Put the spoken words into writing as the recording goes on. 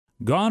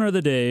Gone are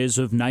the days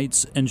of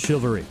knights and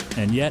chivalry,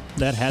 and yet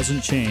that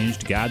hasn't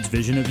changed God's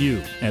vision of you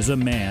as a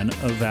man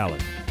of valor.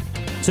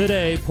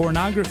 Today,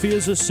 pornography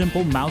is a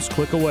simple mouse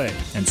click away,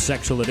 and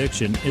sexual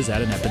addiction is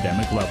at an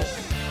epidemic level.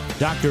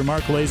 Dr.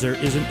 Mark Laaser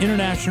is an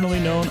internationally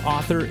known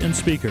author and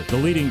speaker, the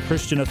leading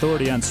Christian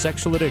authority on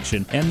sexual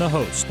addiction, and the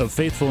host of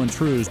Faithful and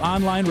True's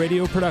online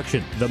radio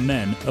production, the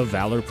Men of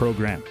Valor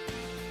Program.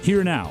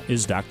 Here now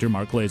is Dr.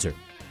 Mark Laaser.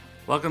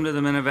 Welcome to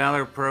the Men of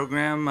Valor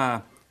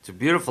Program. It's a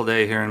beautiful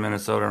day here in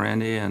Minnesota,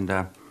 Randy,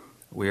 and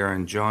we are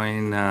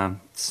enjoying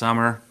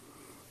summer.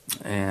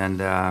 And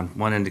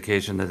one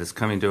indication that it's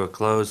coming to a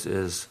close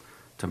is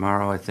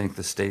tomorrow, I think,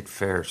 the state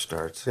fair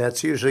starts.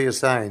 That's usually a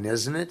sign,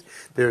 isn't it?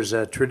 There's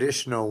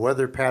traditional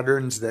weather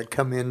patterns that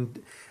come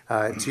in.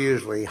 It's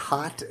usually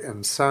hot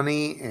and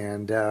sunny,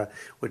 and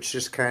which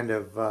just kind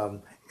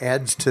of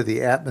adds to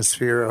the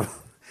atmosphere of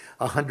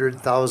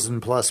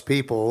 100,000 plus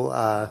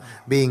people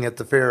being at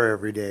the fair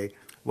every day.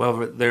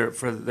 Well,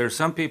 there's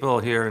some people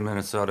here in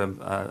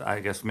Minnesota, I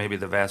guess maybe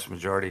the vast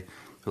majority,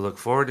 who look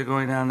forward to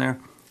going down there.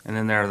 And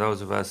then there are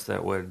those of us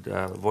that would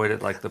avoid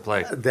it like the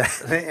plague.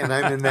 And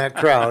I'm in that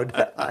crowd.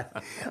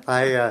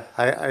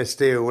 I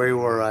stay away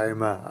where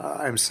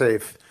I'm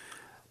safe.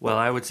 Well,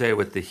 I would say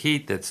with the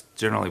heat that's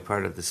generally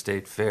part of the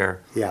state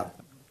fair, yeah,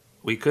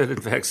 we could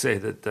in fact say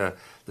that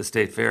the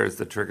state fair is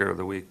the trigger of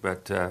the week,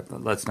 but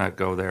let's not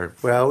go there.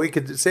 Well, we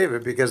could save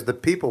it because the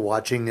people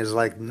watching is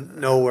like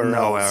nowhere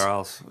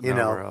else.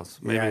 Nowhere else.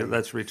 Maybe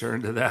let's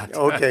return to that.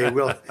 Okay,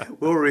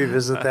 we'll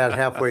revisit that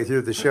halfway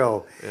through the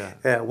show.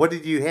 Yeah. What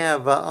did you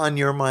have on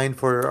your mind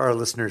for our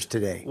listeners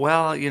today?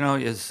 Well,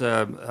 as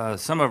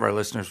some of our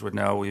listeners would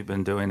know, we've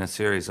been doing a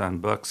series on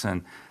books,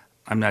 and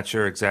I'm not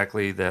sure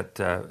exactly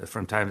that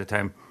from time to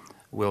time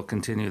we'll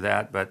continue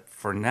that, but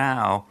for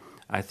now,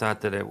 I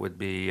thought that it would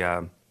be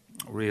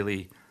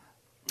really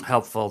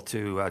helpful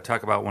to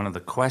talk about one of the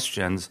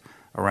questions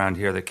around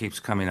here that keeps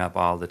coming up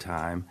all the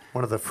time.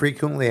 One of the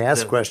frequently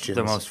asked questions.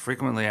 The most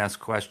frequently asked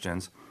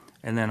questions.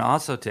 And then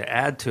also to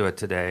add to it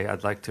today,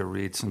 I'd like to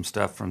read some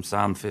stuff from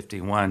Psalm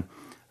 51.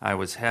 I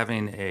was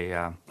having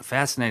a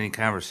fascinating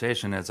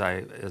conversation, as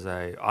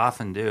I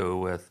often do,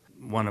 with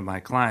one of my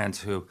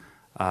clients who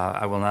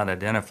I will not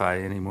identify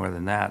any more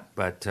than that,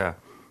 but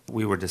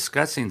we were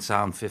discussing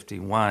Psalm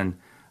 51,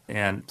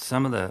 and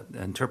some of the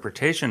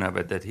interpretation of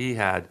it that he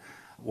had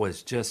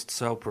was just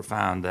so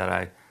profound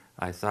that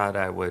I thought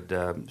I would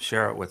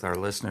share it with our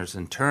listeners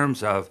in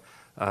terms of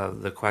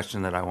the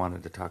question that I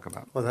wanted to talk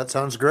about. Well, that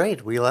sounds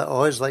great. We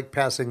always like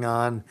passing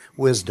on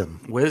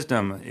wisdom.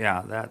 Wisdom,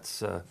 yeah,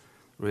 that's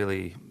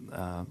really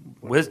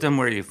wisdom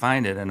where you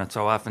find it, and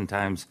so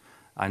oftentimes,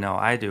 I know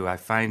I do, I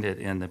find it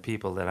in the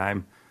people that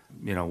I'm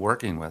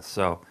working with.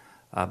 So,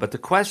 but the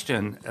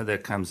question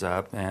that comes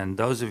up, and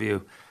those of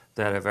you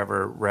that have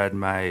ever read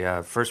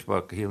my first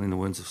book, Healing the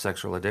Wounds of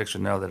Sexual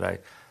Addiction, know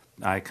that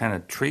I kind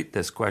of treat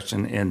this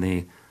question in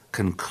the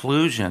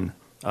conclusion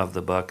of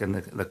the book. And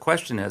the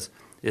question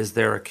is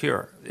there a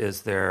cure?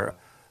 Is there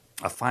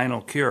a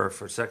final cure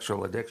for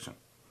sexual addiction?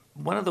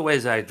 One of the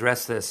ways I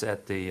address this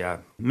at the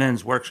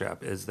men's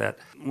workshop is that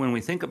when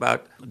we think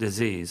about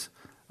disease,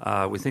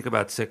 we think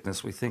about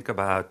sickness, we think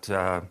about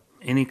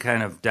any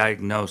kind of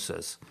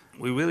diagnosis,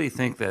 we really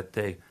think that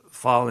they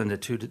fall into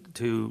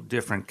two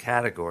different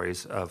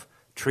categories of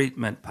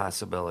treatment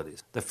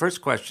possibilities. The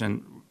first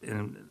question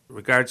in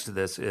regards to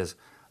this is,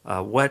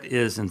 what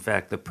is, in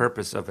fact, the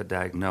purpose of a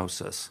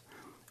diagnosis?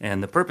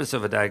 And the purpose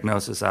of a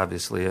diagnosis,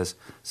 obviously, is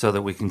so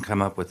that we can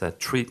come up with a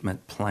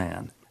treatment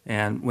plan.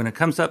 And when it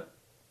comes up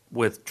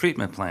with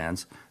treatment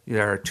plans,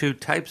 there are two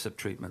types of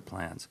treatment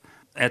plans.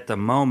 At the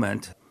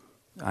moment,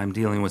 I'm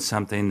dealing with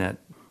something that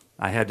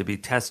I had to be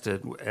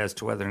tested as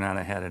to whether or not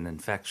I had an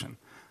infection.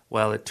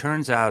 Well, it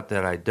turns out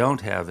that I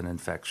don't have an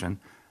infection,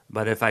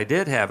 but if I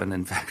did have an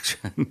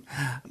infection,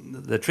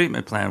 the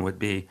treatment plan would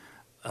be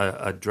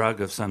a drug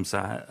of some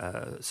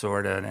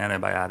sort, an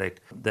antibiotic,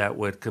 that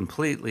would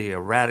completely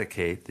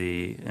eradicate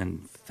the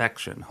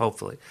infection,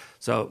 hopefully.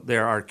 So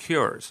there are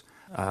cures.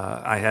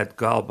 I had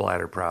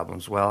gallbladder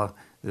problems. Well,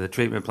 the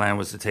treatment plan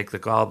was to take the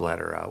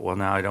gallbladder out. Well,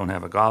 now I don't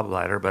have a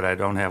gallbladder, but I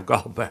don't have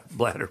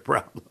gallbladder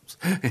problems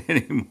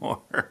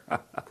anymore.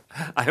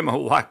 I'm a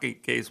walking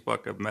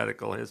casebook of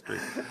medical history.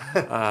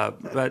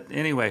 But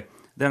anyway,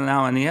 then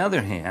now on the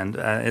other hand,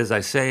 as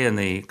I say in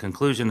the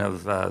conclusion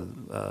of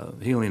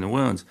Healing the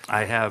Wounds,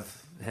 I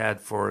have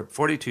had for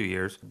 42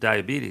 years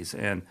diabetes.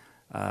 And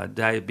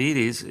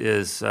diabetes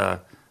is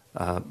a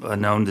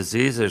known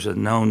disease. There's a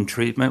known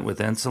treatment with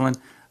insulin,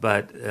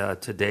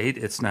 but to date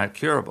it's not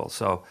curable.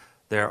 So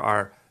there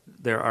are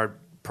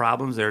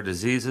problems, there are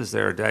diseases,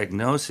 there are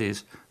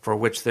diagnoses for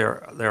which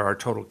there are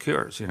total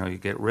cures. You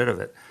get rid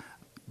of it.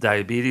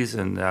 Diabetes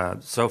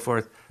and so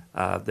forth,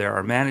 there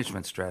are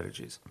management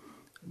strategies.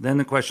 Then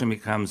the question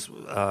becomes,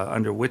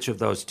 under which of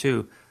those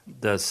two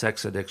does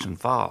sex addiction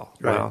fall?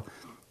 Right.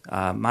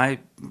 Well, my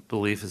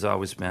belief has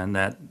always been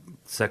that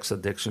sex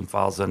addiction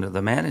falls under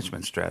the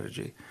management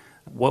strategy.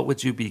 What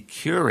would you be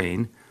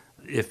curing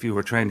if you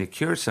were trying to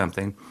cure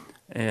something?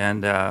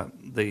 And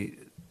the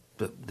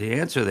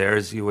answer there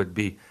is you would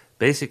be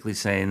basically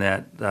saying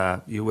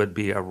that you would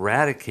be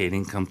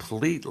eradicating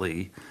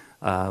completely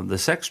the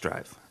sex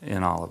drive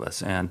in all of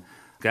us. And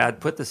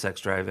God put the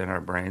sex drive in our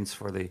brains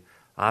for the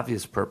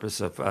obvious purpose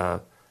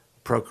of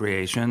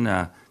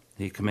procreation.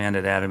 He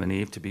commanded Adam and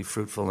Eve to be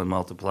fruitful and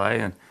multiply,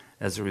 and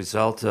as a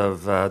result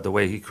of the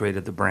way he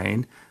created the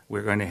brain,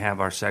 we're going to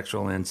have our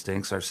sexual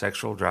instincts, our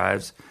sexual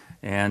drives,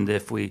 and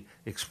if we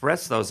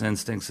express those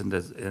instincts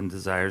and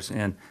desires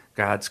in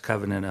God's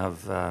covenant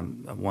of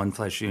one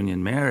flesh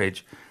union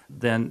marriage,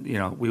 then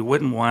we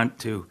wouldn't want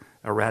to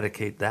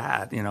eradicate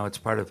that. It's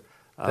part of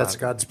that's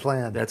God's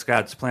plan. That's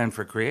God's plan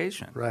for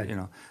creation. Right.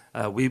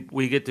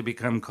 We get to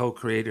become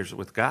co-creators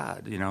with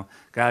God.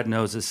 God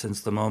knows us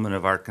since the moment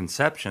of our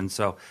conception,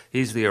 so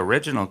He's the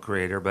original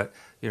creator. But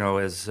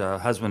as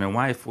husband and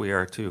wife, we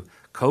are to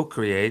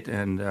co-create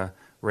and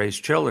raise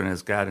children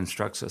as God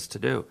instructs us to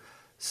do.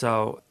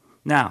 So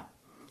now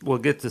we'll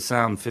get to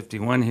Psalm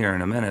 51 here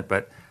in a minute,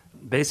 but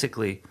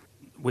basically,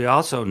 we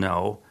also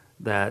know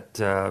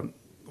that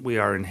we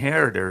are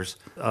inheritors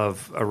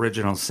of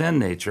original sin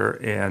nature,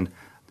 and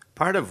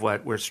part of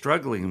what we're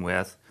struggling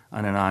with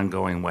on an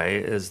ongoing way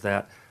is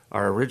that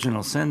our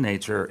original sin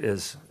nature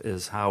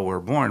is how we're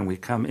born. We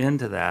come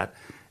into that,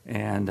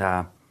 and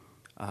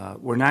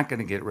we're not going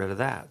to get rid of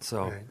that.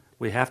 So right.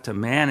 We have to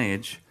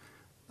manage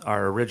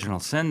our original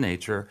sin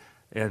nature,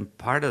 and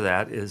part of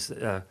that is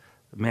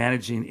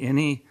managing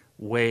any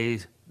way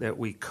that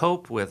we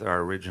cope with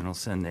our original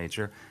sin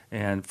nature.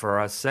 And for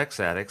us sex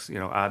addicts,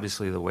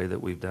 obviously the way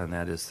that we've done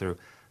that is through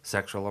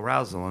sexual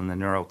arousal and the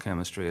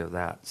neurochemistry of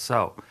that.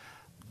 So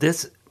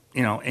this,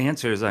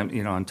 answers,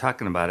 I'm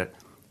talking about it,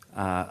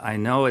 I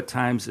know at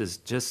times is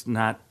just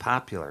not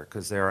popular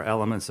because there are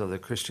elements of the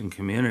Christian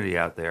community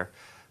out there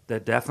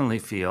that definitely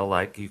feel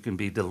like you can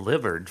be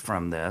delivered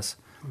from this.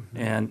 Mm-hmm.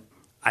 And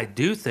I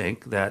do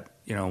think that,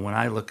 when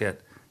I look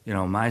at,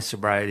 my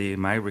sobriety,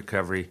 my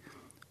recovery,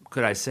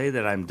 could I say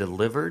that I'm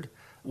delivered?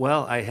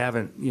 Well, I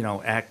haven't,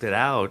 acted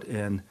out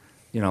in,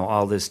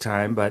 all this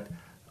time, but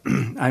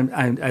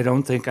I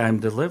don't think I'm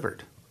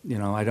delivered.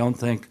 I don't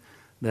think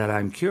that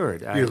I'm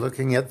cured. You're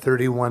looking at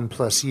 31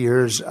 plus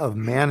years of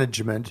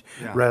management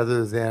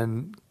rather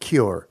than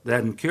cure.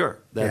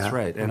 That's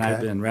right. And okay.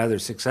 I've been rather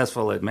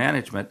successful at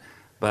management,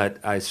 but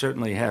I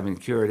certainly haven't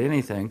cured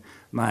anything.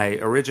 My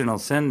original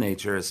sin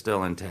nature is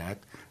still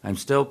intact. I'm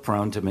still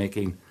prone to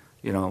making,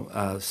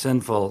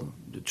 sinful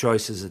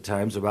choices at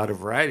times about a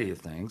variety of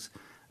things.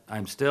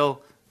 I'm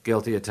still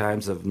guilty at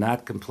times of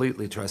not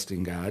completely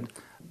trusting God.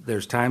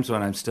 There's times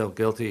when I'm still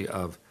guilty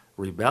of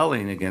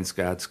rebelling against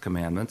God's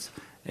commandments,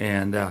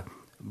 and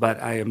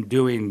but I am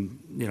doing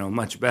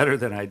much better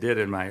than I did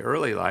in my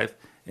early life,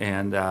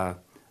 and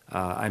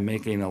I'm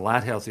making a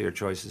lot healthier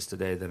choices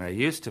today than I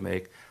used to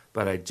make.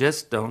 But I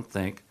just don't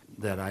think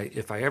that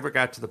if I ever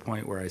got to the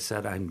point where I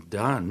said I'm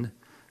done,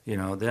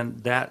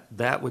 then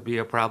that would be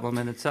a problem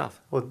in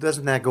itself. Well,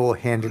 doesn't that go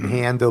hand in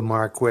hand, though,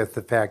 Mark, with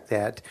the fact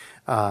that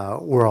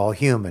we're all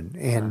human?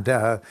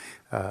 And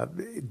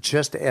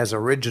just as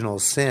original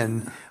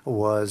sin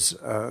was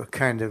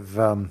kind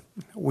of,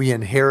 we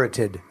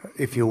inherited,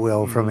 if you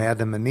will, from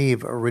Adam and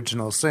Eve,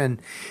 original sin,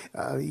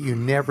 you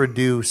never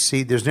do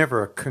see, there's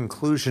never a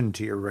conclusion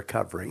to your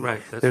recovery.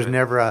 Right. There's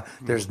never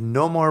there's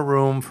no more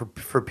room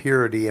for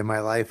purity in my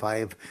life.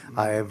 I've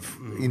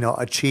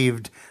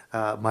achieved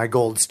my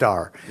gold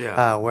star.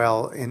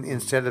 Yeah.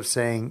 Instead of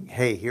saying,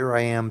 hey, here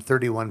I am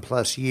 31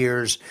 plus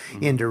years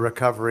into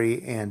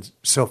recovery, and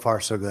so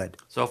far so good.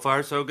 So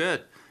far so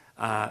good.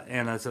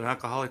 And as an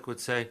alcoholic would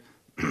say,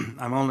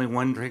 I'm only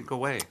one drink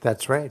away.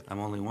 That's right. I'm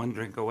only one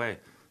drink away.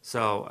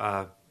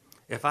 So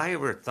if I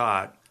ever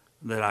thought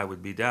that I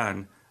would be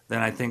done,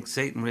 then I think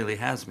Satan really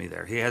has me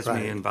there. He has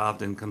me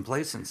involved in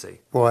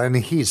complacency. Well, and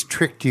he's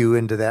tricked you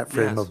into that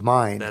frame of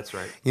mind. That's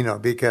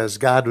right. Because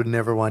God would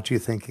never want you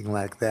thinking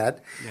like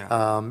that.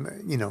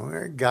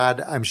 Yeah.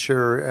 God, I'm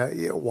sure,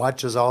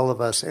 watches all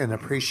of us and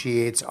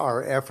appreciates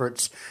our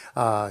efforts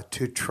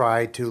to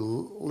try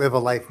to live a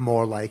life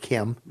more like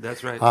Him.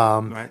 That's right.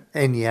 Right.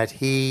 And yet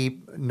He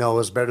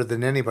knows better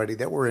than anybody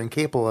that we're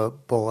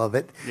incapable of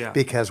it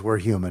because we're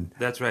human.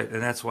 That's right.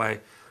 And that's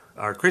why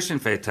our Christian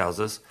faith tells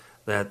us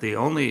that the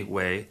only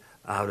way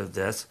out of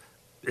this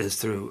is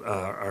through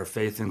our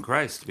faith in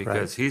Christ,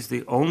 because He's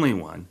the only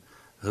one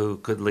who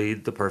could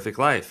lead the perfect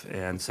life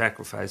and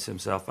sacrifice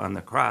Himself on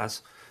the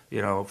cross,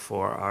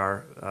 for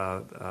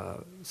our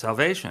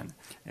salvation.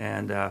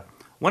 And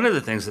one of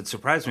the things that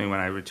surprised me when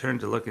I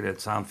returned to looking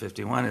at Psalm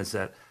 51 is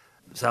that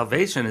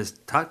salvation is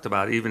talked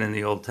about even in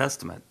the Old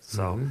Testament.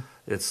 So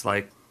it's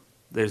like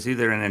there's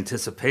either an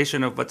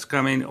anticipation of what's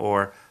coming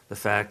or the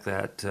fact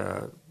that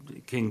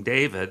King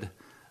David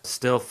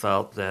still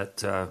felt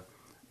that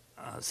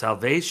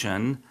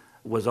salvation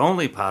was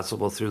only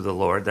possible through the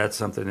Lord. That's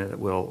something that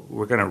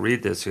we're going to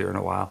read this here in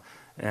a while,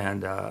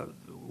 and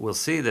we'll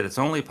see that it's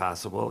only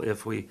possible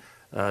if we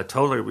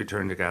totally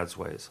return to God's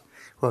ways.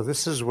 Well,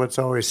 this is what's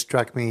always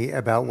struck me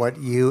about what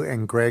you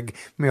and Greg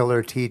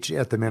Miller teach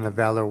at the Men of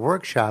Valor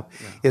workshop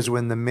is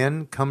when the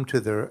men come to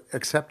the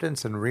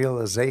acceptance and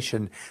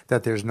realization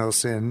that there's no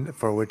sin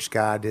for which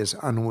God is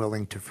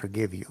unwilling to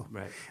forgive you.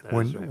 Right.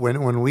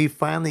 When we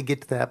finally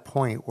get to that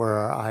point where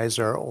our eyes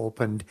are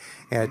opened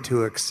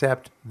to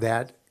accept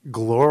that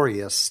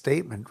glorious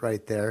statement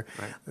right there,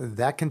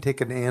 that can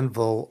take an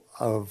anvil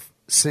of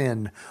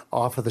sin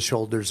off of the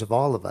shoulders of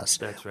all of us.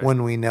 That's right.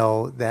 When we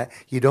know that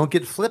you don't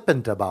get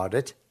flippant about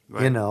it,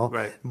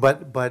 Right.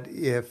 But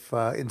if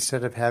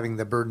instead of having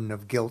the burden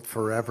of guilt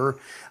forever,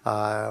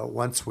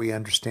 once we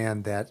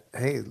understand that,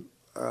 hey,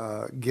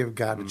 give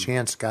God a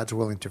chance, God's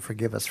willing to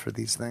forgive us for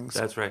these things.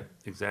 That's right,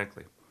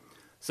 exactly.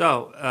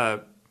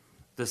 So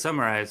to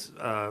summarize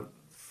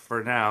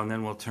for now, and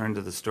then we'll turn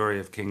to the story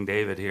of King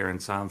David here in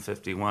Psalm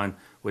 51,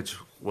 which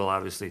will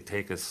obviously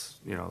take us,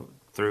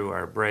 through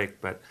our break,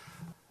 but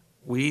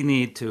we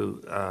need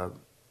to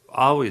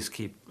always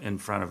keep in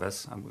front of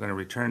us, I'm going to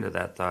return to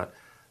that thought,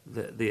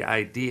 the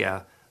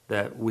idea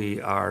that we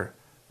are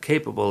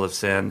capable of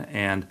sin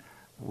and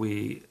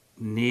we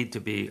need to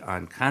be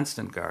on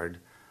constant guard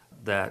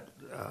that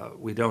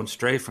we don't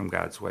stray from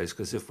God's ways,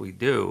 because if we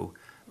do,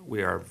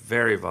 we are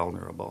very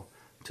vulnerable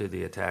to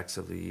the attacks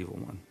of the evil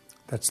one.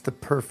 That's the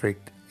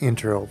perfect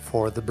intro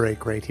for the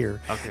break right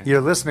here. Okay.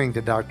 You're listening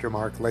to Dr.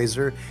 Mark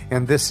Laaser,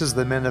 and this is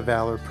the Men of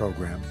Valor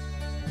program.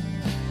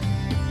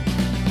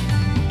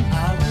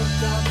 I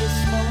looked out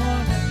this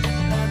morning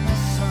and the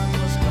sun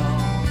was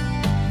gone.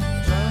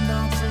 Turned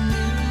on some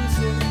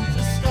music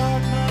to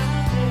start my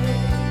day.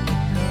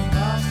 And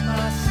lost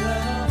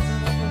myself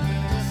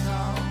in a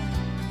song.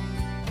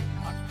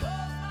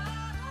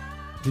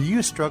 Do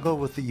you struggle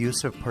with the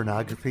use of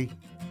pornography?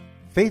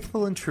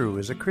 Faithful and True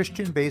is a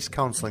Christian-based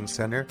counseling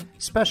center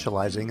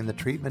specializing in the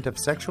treatment of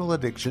sexual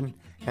addiction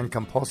and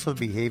compulsive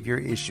behavior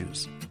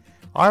issues.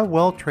 Our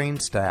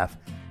well-trained staff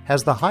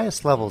has the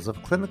highest levels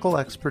of clinical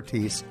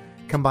expertise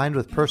combined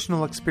with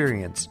personal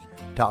experience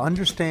to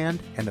understand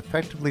and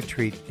effectively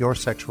treat your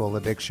sexual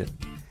addiction.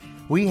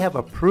 We have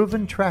a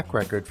proven track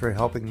record for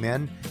helping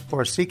men who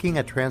are seeking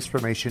a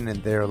transformation in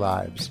their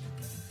lives.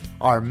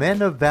 Our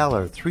Men of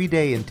Valor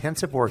 3-day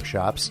intensive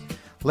workshops,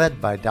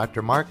 led by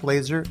Dr. Mark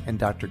Laaser and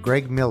Dr.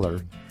 Greg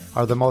Miller,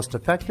 are the most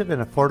effective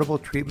and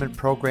affordable treatment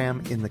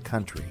program in the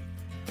country.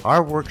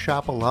 Our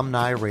workshop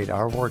alumni rate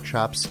our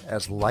workshops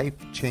as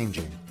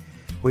life-changing.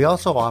 We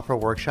also offer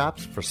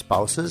workshops for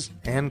spouses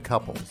and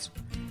couples.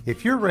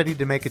 If you're ready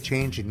to make a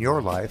change in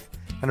your life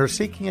and are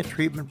seeking a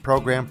treatment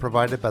program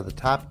provided by the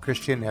top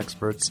Christian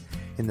experts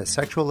in the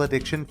sexual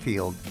addiction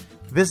field,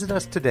 visit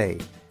us today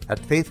at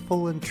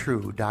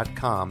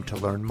faithfulandtrue.com to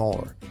learn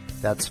more.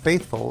 That's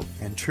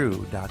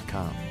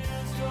faithfulandtrue.com.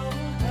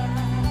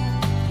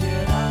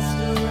 Yet I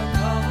still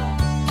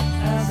recall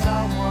as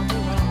I wander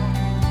on,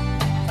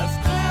 as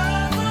clear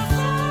as the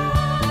sun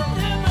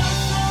in the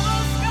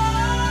summer sky.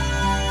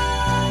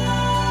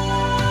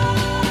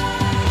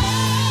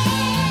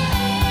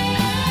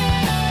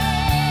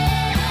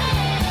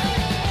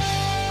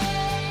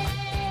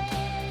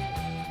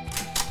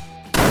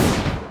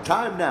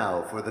 Time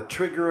now for the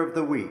Trigger of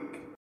the Week.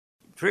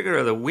 Trigger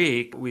of the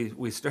week,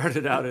 we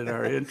started out in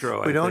our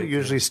intro. We don't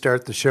usually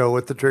start the show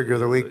with the Trigger of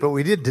the Week, but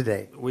we did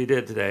today. We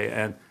did today.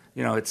 And,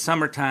 it's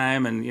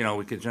summertime, and,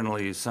 we could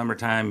generally use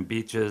summertime,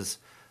 beaches,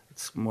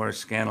 it's more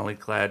scantily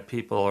clad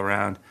people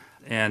around.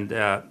 And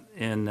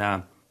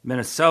in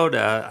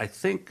Minnesota, I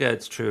think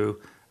it's true.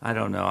 I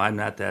don't know. I'm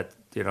not that,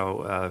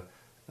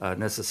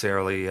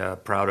 necessarily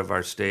proud of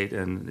our state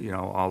and,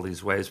 all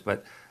these ways.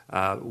 But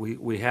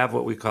we have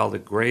what we call the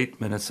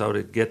Great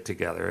Minnesota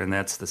Get-Together, and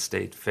that's the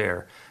state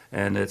fair.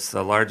 And it's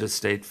the largest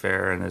state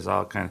fair, and there's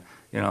all kind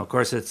of, of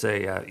course, it's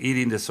a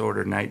eating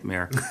disorder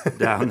nightmare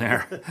down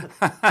there.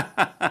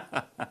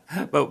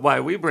 But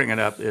why we bring it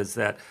up is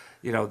that,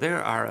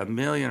 there are 1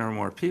 million or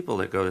more people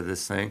that go to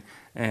this thing,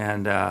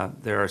 and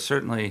there are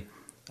certainly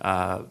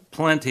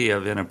plenty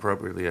of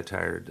inappropriately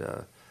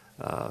attired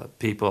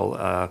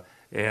people.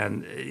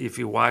 And if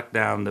you walk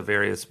down the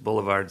various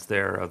boulevards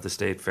there of the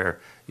state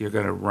fair, you're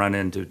going to run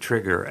into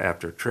trigger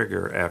after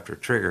trigger after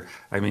trigger.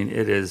 I mean,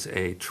 it is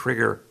a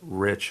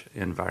trigger-rich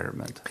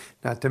environment.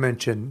 Not to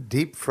mention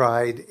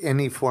deep-fried,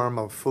 any form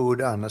of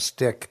food on a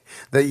stick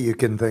that you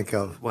can think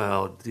of.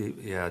 Well,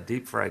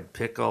 deep-fried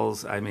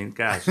pickles. I mean,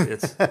 gosh,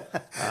 it's...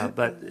 and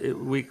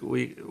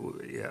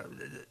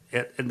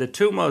the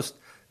two most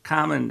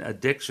common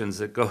addictions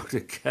that go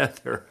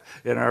together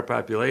in our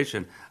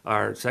population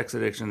are sex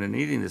addiction and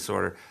eating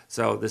disorder.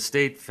 So the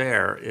state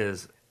fair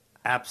is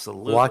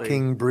absolutely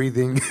walking,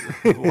 breathing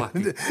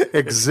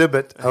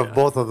exhibit of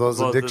both of those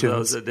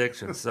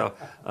addictions. So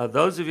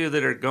those of you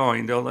that are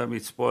going, don't let me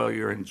spoil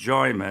your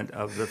enjoyment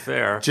of the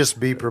fair. Just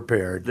be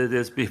prepared.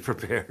 Just be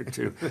prepared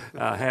to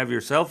have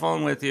your cell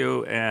phone with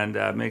you and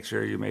make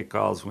sure you make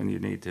calls when you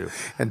need to.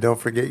 And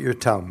don't forget your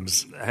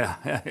Tums.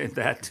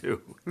 That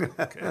too.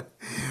 Okay.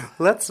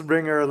 Let's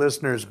bring our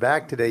listeners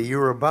back today. You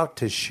were about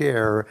to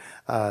share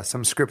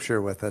some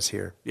scripture with us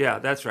here. Yeah,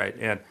 that's right.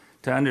 And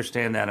to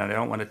understand that, and I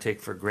don't want to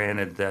take for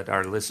granted that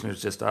our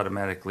listeners just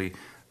automatically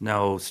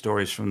know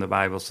stories from the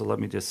Bible, so let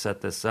me just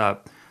set this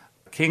up.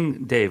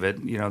 King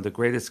David, the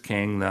greatest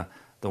king,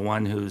 the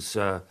one whose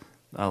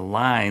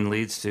line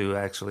leads to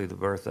actually the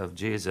birth of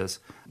Jesus,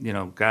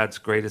 God's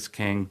greatest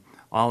king,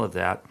 all of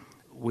that.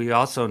 We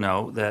also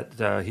know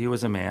that he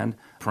was a man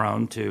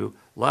prone to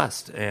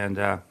lust, and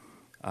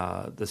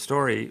the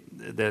story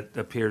that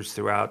appears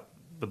throughout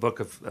the book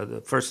of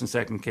the First and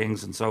Second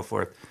Kings and so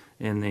forth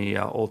in the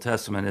Old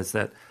Testament is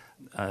that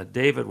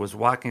David was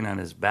walking on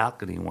his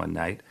balcony one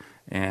night,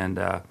 and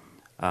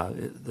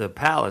the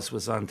palace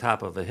was on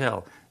top of a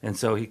hill, and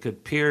so he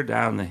could peer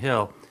down the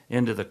hill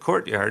into the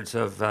courtyards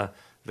of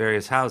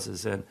various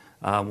houses. And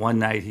one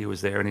night he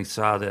was there, and he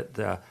saw that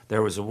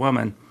there was a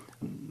woman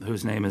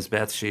whose name is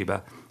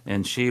Bathsheba,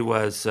 and she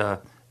was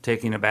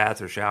taking a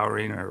bath or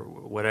showering or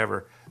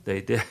whatever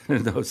they did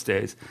in those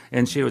days,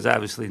 and she was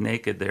obviously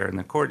naked there in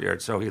the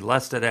courtyard. So he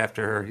lusted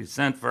after her. He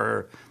sent for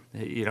her.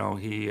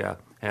 He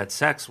had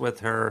sex with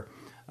her.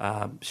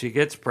 She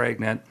gets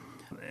pregnant,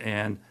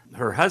 and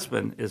her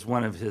husband is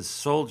one of his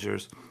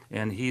soldiers,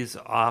 and he's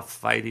off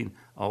fighting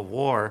a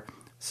war.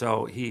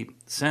 So he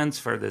sends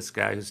for this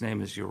guy whose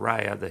name is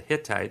Uriah the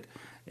Hittite,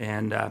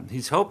 and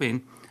he's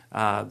hoping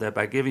that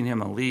by giving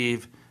him a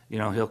leave,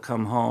 he'll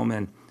come home,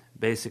 and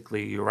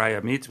basically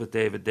Uriah meets with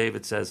David.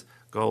 David says,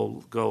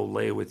 go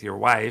lay with your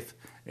wife,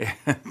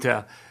 and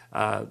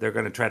they're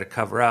going to try to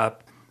cover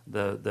up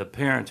the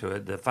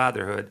parenthood, the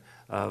fatherhood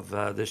of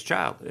this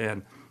child.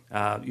 And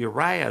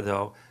Uriah,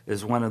 though,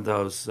 is one of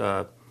those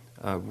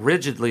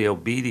rigidly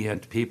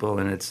obedient people,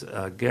 and it's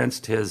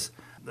against his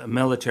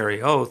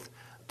military oath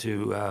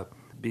to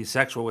be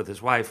sexual with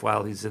his wife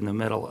while he's in the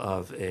middle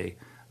of a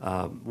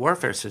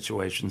warfare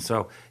situation.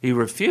 So he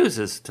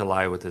refuses to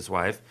lie with his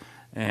wife,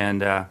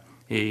 and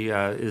he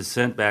is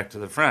sent back to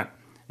the front.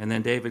 And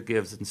then David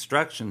gives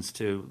instructions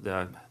to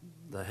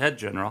the head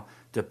general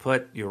to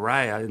put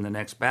Uriah in the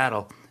next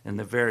battle in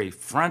the very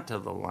front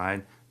of the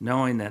line,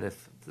 knowing that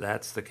if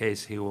that's the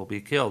case, he will be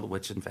killed,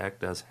 which in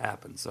fact does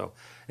happen. So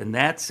in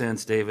that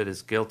sense, David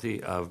is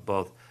guilty of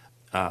both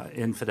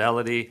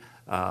infidelity,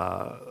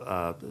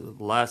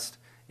 lust,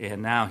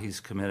 and now he's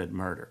committed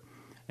murder.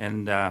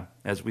 And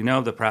as we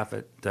know, the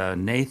prophet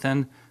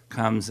Nathan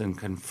comes and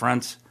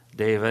confronts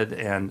David,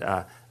 and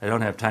I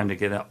don't have time to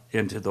get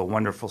into the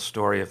wonderful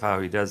story of how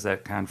he does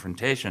that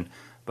confrontation,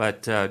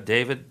 but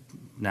David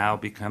now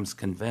becomes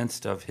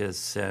convinced of his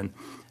sin.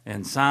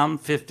 And Psalm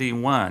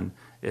 51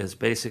 is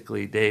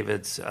basically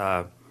David's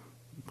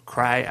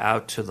cry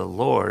out to the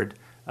Lord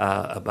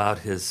about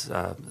his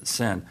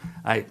sin.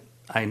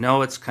 I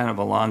know it's kind of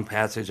a long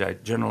passage. I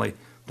generally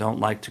don't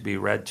like to be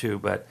read to,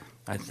 but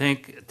I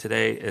think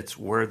today it's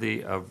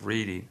worthy of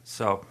reading.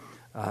 So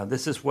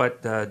this is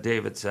what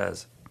David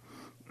says.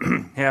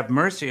 Have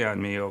mercy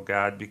on me, O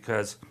God,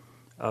 because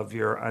of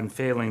your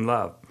unfailing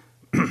love.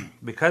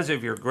 Because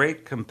of your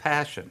great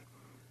compassion,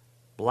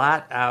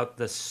 blot out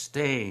the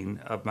stain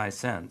of my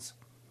sins.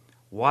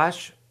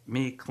 Wash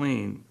me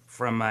clean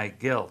from my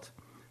guilt.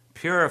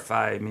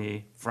 Purify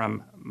me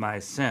from my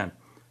sin,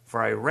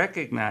 for I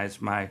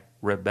recognize my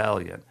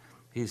rebellion.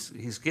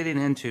 He's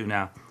getting into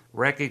now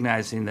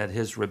recognizing that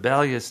his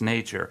rebellious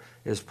nature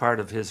is part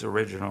of his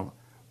original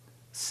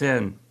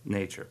sin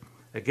nature.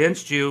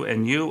 Against you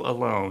and you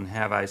alone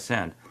have I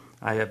sinned.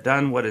 I have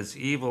done what is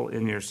evil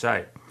in your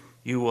sight.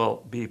 You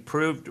will be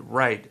proved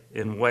right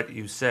in what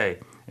you say,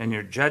 and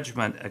your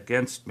judgment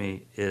against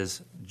me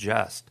is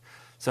just.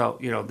 So,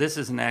 this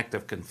is an act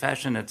of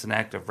confession. It's an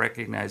act of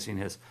recognizing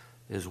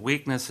his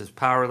weakness, his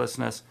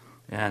powerlessness,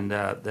 and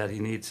that he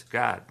needs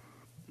God.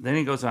 Then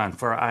he goes on,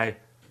 for I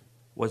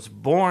was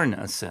born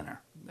a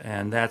sinner.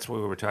 And that's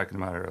what we were talking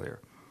about earlier.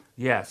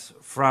 Yes,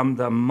 from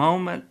the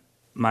moment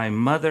my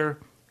mother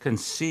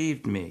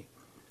conceived me,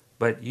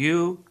 but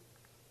you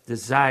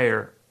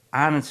desire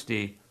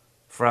honesty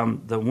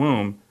from the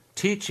womb,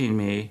 teaching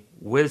me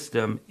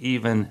wisdom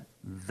even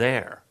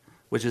there,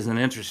 which is an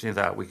interesting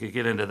thought. We could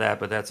get into that,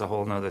 but that's a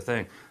whole other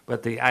thing.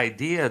 But the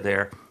idea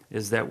there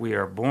is that we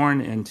are born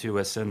into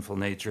a sinful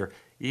nature,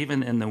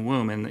 even in the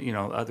womb. And,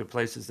 other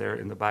places there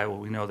in the Bible,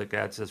 we know that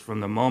God says, from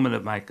the moment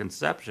of my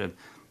conception,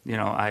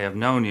 I have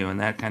known you, and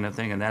that kind of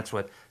thing. And that's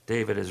what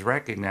David is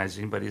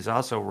recognizing, but he's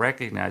also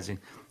recognizing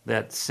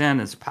that sin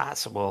is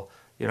possible,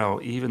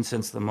 even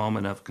since the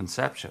moment of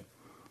conception.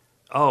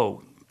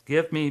 Oh,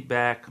 give me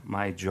back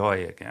my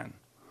joy again.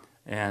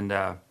 And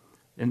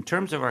in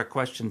terms of our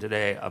question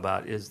today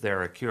about is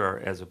there a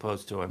cure as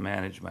opposed to a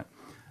management,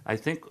 I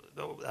think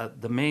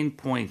the main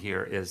point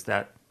here is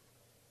that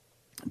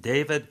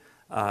David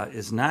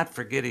is not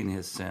forgetting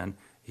his sin.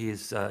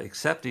 He's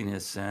accepting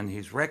his sin.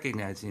 He's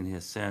recognizing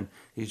his sin.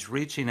 He's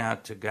reaching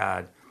out to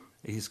God.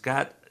 He's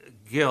got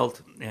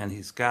guilt and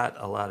he's got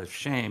a lot of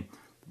shame,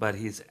 but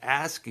he's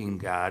asking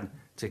God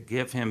to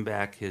give him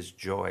back his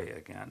joy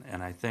again.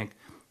 And I think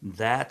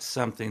that's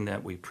something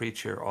that we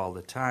preach here all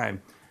the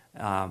time.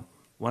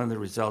 One of the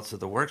results of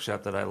the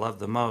workshop that I love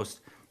the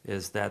most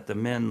is that the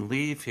men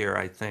leave here,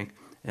 I think,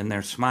 and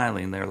they're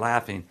smiling, they're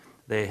laughing.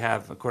 they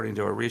have, according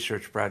to a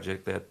research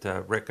project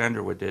that Rick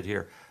Underwood did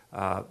here,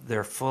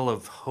 they're full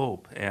of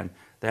hope, and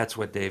that's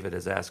what David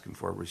is asking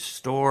for.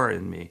 Restore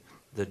in me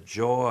the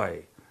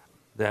joy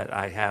that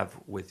I have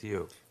with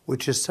you.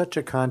 Which is such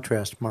a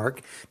contrast,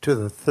 Mark, to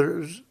the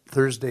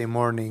Thursday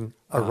morning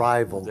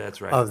arrival that's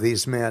right. of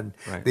these men.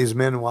 Right. These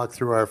men walk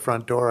through our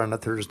front door on a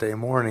Thursday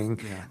morning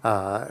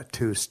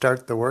to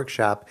start the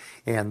workshop,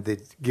 and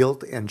the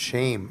guilt and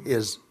shame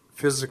is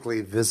physically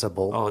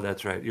visible. Oh,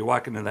 that's right. You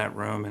walk into that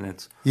room,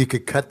 and You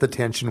could cut the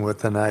tension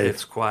with a knife.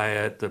 it's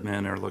quiet. The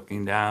men are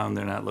looking down.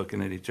 They're not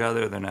looking at each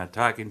other. They're not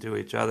talking to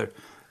each other.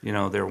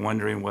 They're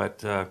wondering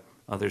what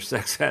other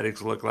sex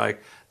addicts look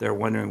like. They're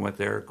wondering what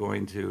they're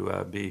going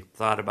to be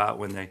thought about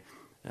when they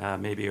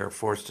maybe are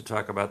forced to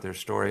talk about their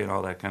story and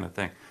all that kind of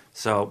thing.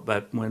 So,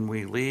 but when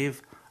we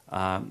leave,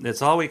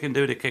 it's all we can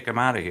do to kick them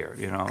out of here,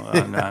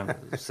 on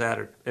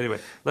Saturday. Anyway,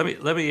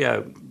 let me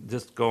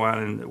just go on,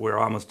 and we're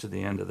almost to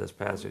the end of this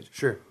passage.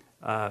 Sure.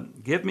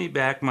 Give me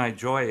back my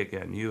joy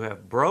again. You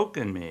have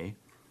broken me.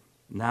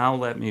 Now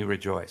let me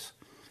rejoice.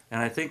 And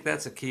I think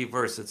that's a key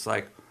verse. It's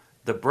like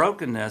the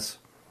brokenness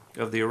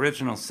of the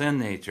original sin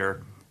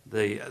nature,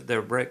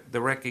 the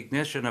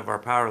recognition of our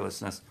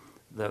powerlessness,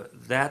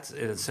 that's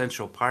an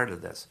essential part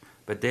of this.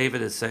 But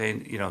David is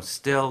saying,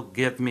 still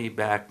give me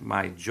back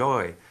my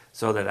joy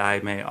so that I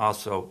may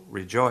also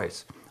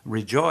rejoice.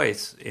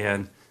 Rejoice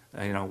in,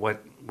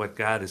 what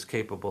God is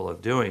capable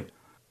of doing.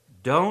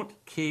 Don't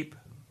keep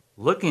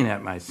looking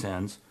at my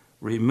sins.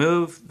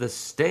 Remove the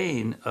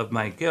stain of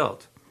my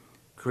guilt.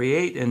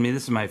 Create in me,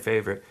 this is my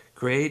favorite,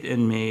 create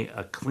in me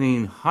a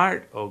clean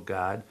heart, O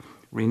God.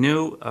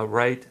 Renew a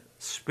right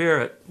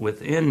spirit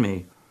within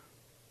me.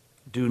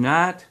 Do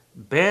not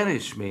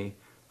banish me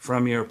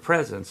from your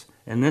presence.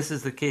 And this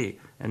is the key.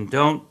 And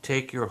don't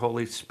take your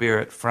Holy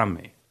Spirit from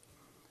me.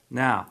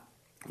 Now,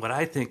 what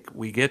I think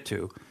we get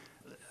to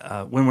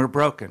when we're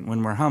broken,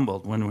 when we're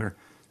humbled, when we're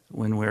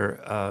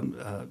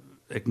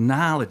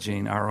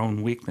acknowledging our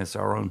own weakness,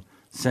 our own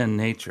sin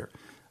nature,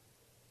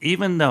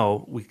 even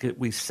though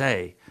we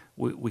say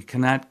we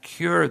cannot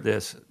cure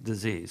this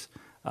disease,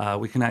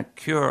 we cannot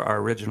cure our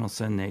original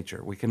sin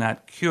nature, we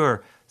cannot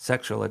cure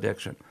sexual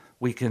addiction,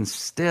 we can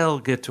still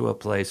get to a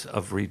place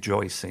of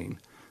rejoicing.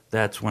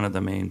 That's one of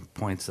the main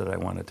points that I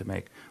wanted to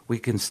make. We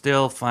can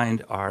still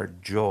find our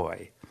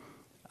joy,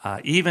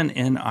 even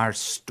in our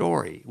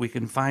story. We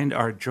can find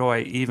our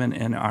joy even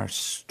in our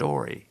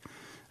story.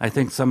 I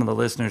think some of the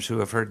listeners who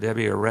have heard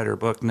Debbie or read her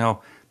book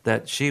know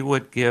that she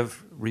would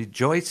give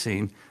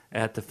rejoicing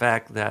at the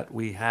fact that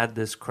we had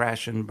this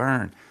crash and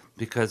burn,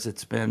 because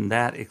it's been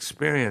that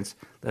experience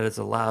that has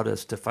allowed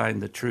us to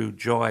find the true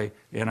joy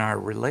in our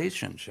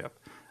relationship.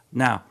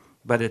 Now,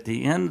 but at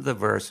the end of the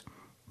verse,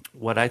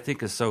 what I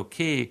think is so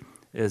key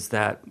is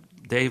that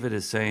David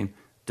is saying,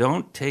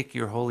 don't take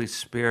your Holy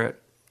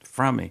Spirit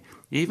from me.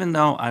 Even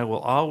though I will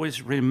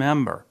always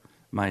remember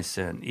my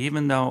sin,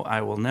 even though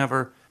I will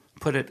never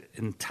put it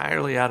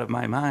entirely out of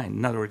my mind.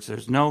 In other words,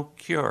 there's no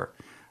cure.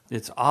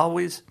 It's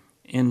always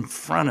in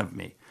front of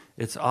me.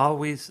 It's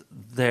always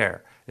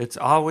there. It's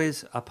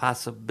always a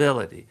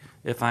possibility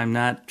if I'm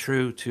not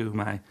true to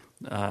my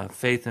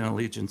faith and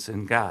allegiance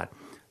in God.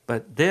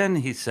 But then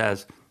he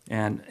says,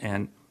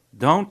 and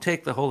don't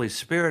take the Holy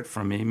Spirit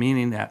from me,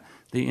 meaning that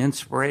the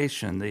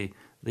inspiration, the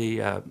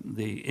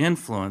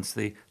influence,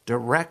 the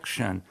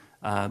direction,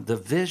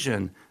 the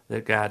vision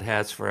that God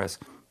has for us,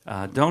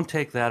 don't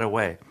take that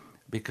away,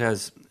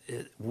 because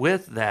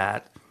with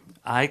that,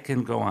 I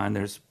can go on.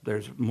 There's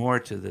more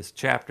to this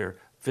chapter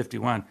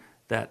 51,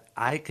 that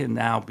I can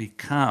now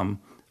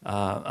become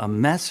a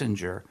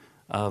messenger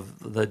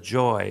of the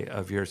joy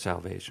of your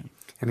salvation.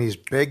 And he's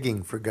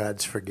begging for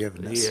God's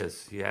forgiveness. He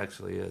is. He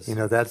actually is.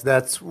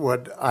 That's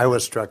what I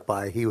was struck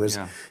by. He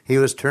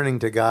was turning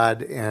to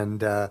God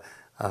and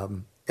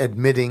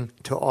admitting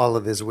to all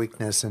of his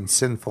weakness and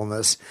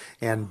sinfulness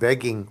and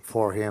begging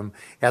for him.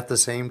 At the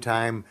same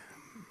time,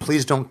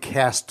 please don't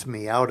cast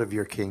me out of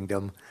your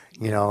kingdom.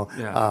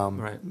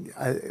 Right.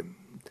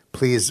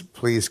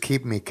 Please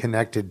keep me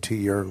connected to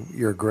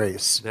your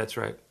grace. That's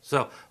right.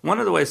 So one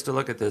of the ways to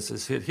look at this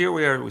is here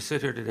we are. We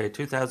sit here today,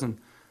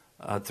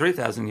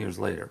 3,000 years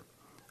later,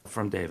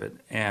 from David,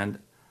 and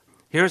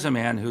here's a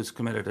man who's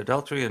committed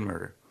adultery and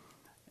murder,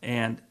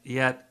 and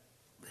yet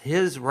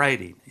his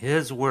writing,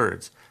 his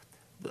words,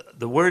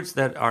 the words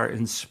that are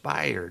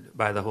inspired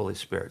by the Holy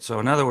Spirit. So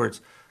in other words,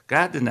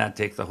 God did not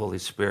take the Holy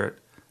Spirit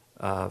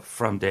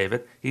from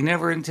David. He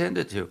never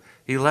intended to.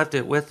 He left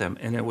it with him,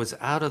 and it was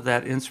out of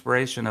that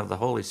inspiration of the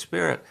Holy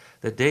Spirit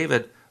that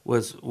David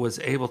was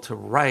able to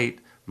write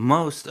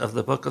most of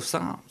the book of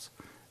Psalms.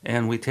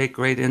 And we take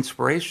great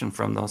inspiration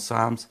from those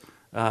Psalms.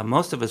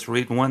 Most of us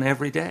read one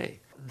every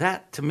day.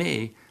 That, to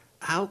me,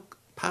 how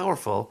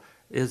powerful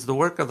is the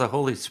work of the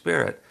Holy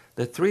Spirit,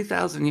 that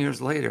 3,000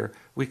 years later,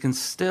 we can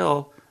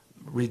still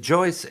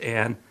rejoice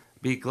and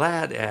be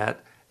glad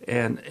at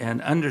and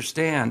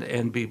understand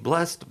and be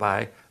blessed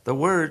by the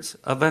words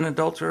of an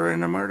adulterer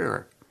and a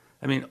murderer.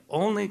 I mean,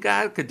 only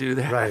God could do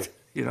that. Right.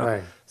 you know.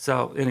 Right.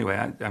 So anyway,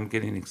 I'm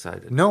getting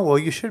excited. No, well,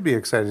 you should be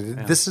excited.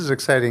 Yeah. This is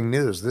exciting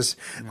news.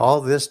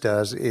 All this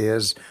does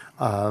is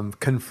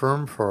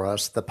confirm for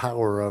us the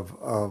power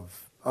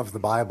of the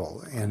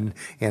Bible and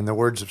the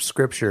words of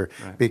Scripture.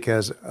 Right.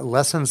 Because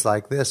lessons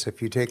like this,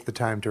 if you take the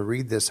time to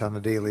read this on a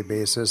daily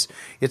basis,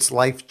 it's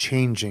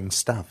life-changing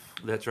stuff.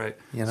 That's right.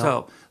 You know?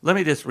 So let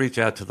me just reach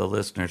out to the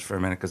listeners for a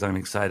minute because I'm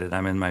excited.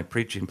 I'm in my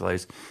preaching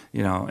place,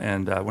 you know,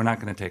 and we're not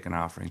going to take an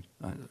offering.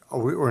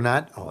 We're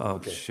not? Oh,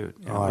 okay. shoot.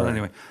 Yeah, All but right.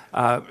 anyway.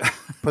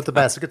 Put the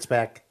baskets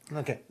back.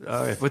 Okay.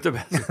 All right, put the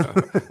best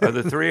are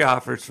the 3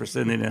 offers for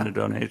sending in a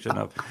donation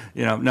of,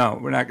 you know, no,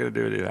 we're not going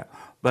to do that.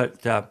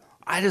 But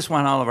I just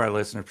want all of our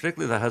listeners,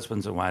 particularly the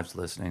husbands and wives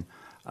listening,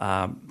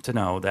 to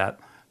know that.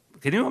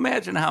 Can you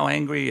imagine how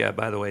angry,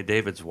 by the way,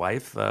 David's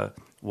wife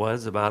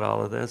was about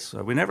all of this?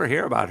 We never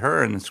hear about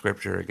her in the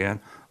Scripture again,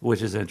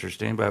 which is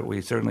interesting, but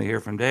we certainly hear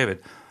from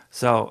David.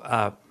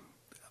 So,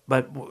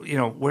 but, you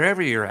know,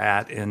 wherever you're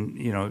at in,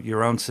 you know,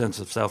 your own sense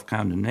of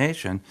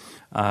self-condemnation,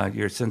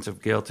 your sense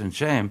of guilt and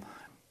shame,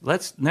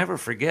 let's never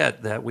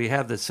forget that we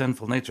have this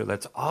sinful nature.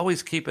 Let's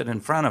always keep it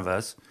in front of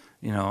us.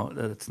 You know,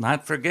 let's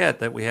not forget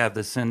that we have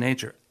this sin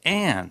nature.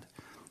 And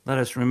let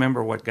us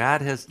remember what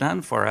God has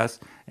done for us,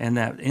 and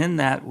that in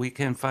that we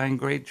can find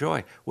great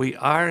joy. We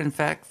are, in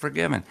fact,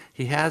 forgiven.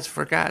 He has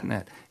forgotten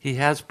it. He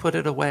has put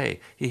it away.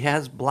 He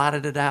has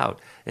blotted it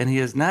out. And He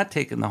has not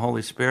taken the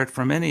Holy Spirit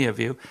from any of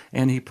you,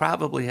 and He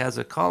probably has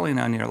a calling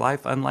on your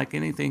life unlike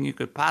anything you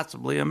could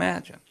possibly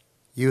imagine.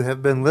 You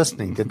have been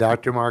listening to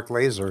Dr. Mark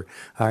Laaser.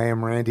 I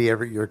am Randy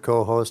Evert, your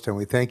co-host, and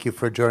we thank you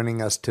for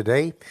joining us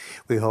today.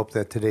 We hope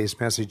that today's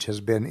message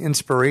has been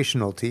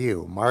inspirational to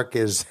you. Mark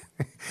is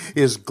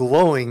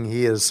glowing.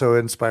 He is so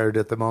inspired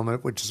at the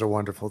moment, which is a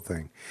wonderful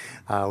thing.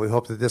 We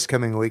hope that this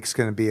coming week is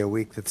going to be a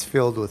week that's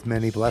filled with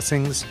many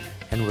blessings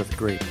and with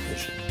great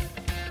vision.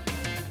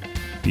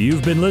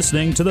 You've been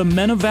listening to the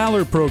Men of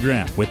Valor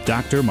program with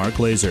Dr. Mark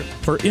Laaser.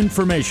 For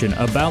information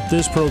about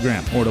this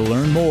program or to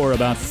learn more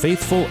about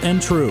Faithful and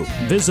True,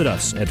 visit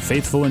us at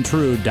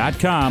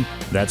faithfulandtrue.com.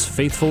 That's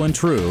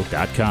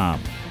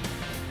faithfulandtrue.com.